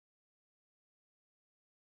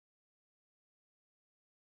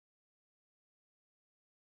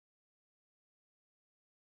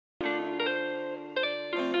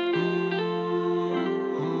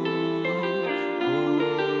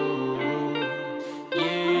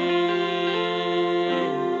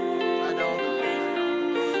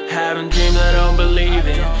Having dreams I don't believe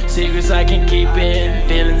in, secrets I can keep in,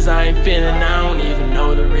 feelings I ain't feeling, I don't even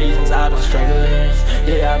know the reasons I've been struggling.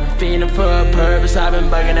 Yeah, I've been feeding for a purpose, I've been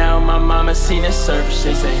bugging out. My mama seen it surface,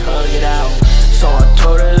 she say hug it out. So I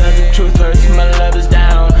told her that the truth hurts, my love is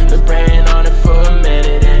down. Been praying on it for a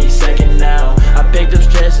minute, any second now. I picked up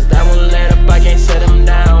stresses that won't let up, I can't set them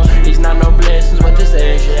down. These not no blessings, with this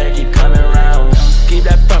extra that keep coming around. Keep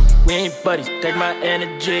that from me, we ain't buddies, take my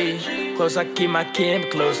energy. Close, I keep my kin,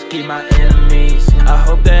 but close, keep my enemies. I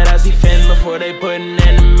hope that I see fins before they put an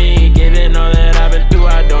end to me. Given all that I've been through,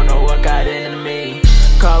 I don't know what got into me.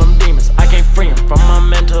 Call them demons, I can't free them from my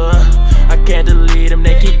mental health. I can't delete them,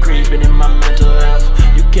 they keep creeping in my mental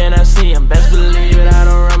health. You cannot see them, best believe it, I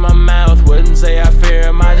don't run my mouth. Wouldn't say I fear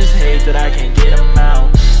them, I just hate that I can't get them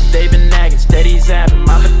out. They've been nagging, steady zapping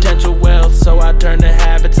my potential wealth. So I turn to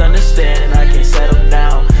habits, understanding I can't settle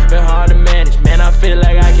down. Been hard to manage, man, I feel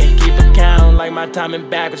like I can't keep account. Like my timing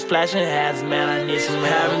backwards, flashing hazards, man, I need some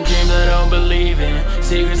help. Having dreams I don't believe in,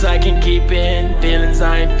 secrets I can keep in, feelings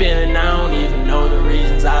I ain't feeling, I don't even know the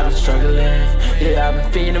reasons I've been struggling. Yeah, I've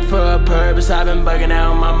been feeding for a purpose, I've been bugging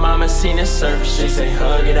out. My mama seen it surface, she say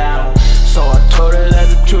hug it out. So I told her that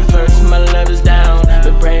the truth hurts, my love is down.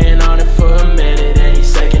 Been praying on it for a minute, any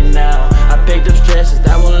second now. I picked up stresses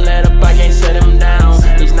that won't let up, I can't set them down.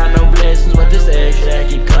 These not no blessings,